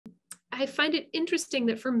I find it interesting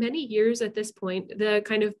that for many years at this point, the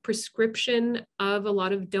kind of prescription of a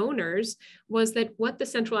lot of donors was that what the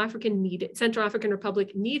Central African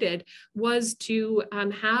Republic needed was to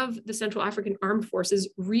have the Central African Armed Forces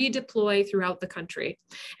redeploy throughout the country.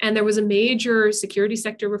 And there was a major security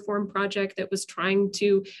sector reform project that was trying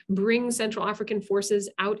to bring Central African forces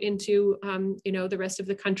out into the rest of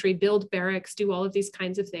the country, build barracks, do all of these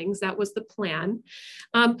kinds of things. That was the plan.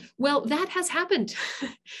 Well, that has happened.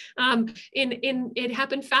 It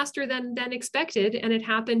happened faster than expected, and it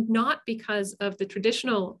happened not because of the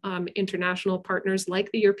traditional international partners like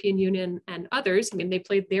the European Union and others. I mean, they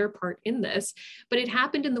played their part in this, but it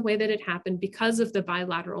happened in the way that it happened because of the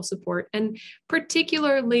bilateral support, and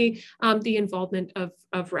particularly the involvement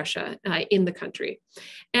of Russia in the country.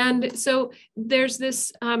 And so there's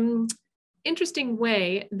this interesting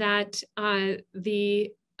way that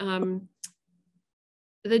the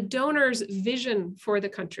donor's vision for the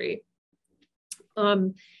country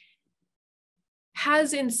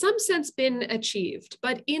has in some sense been achieved,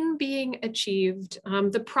 but in being achieved,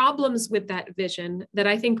 the problems with that vision that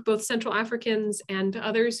I think both Central Africans and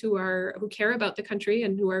others who care about the country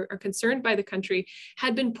and who are concerned by the country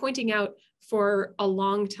had been pointing out for a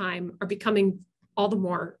long time are becoming all the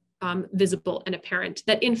more visible and apparent,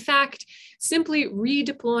 that in fact, simply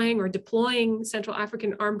redeploying or deploying Central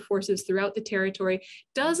African armed forces throughout the territory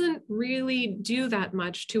doesn't really do that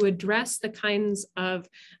much to address the kinds of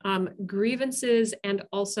grievances and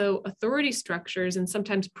also authority structures, and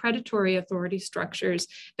sometimes predatory authority structures,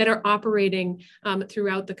 that are operating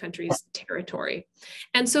throughout the country's territory.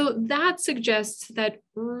 And so that suggests that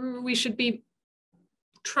we should be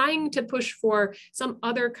trying to push for some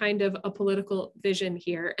other kind of a political vision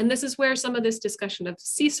here. And this is where some of this discussion of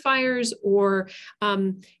ceasefires or,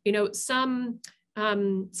 some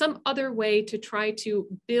other way to try to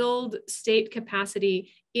build state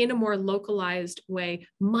capacity in a more localized way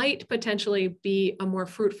might potentially be a more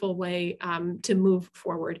fruitful way to move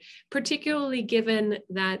forward, particularly given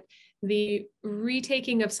that the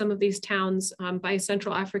retaking of some of these towns by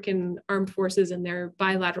Central African armed forces and their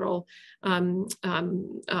bilateral,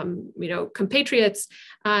 compatriots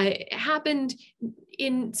happened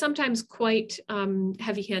in sometimes quite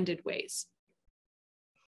heavy-handed ways.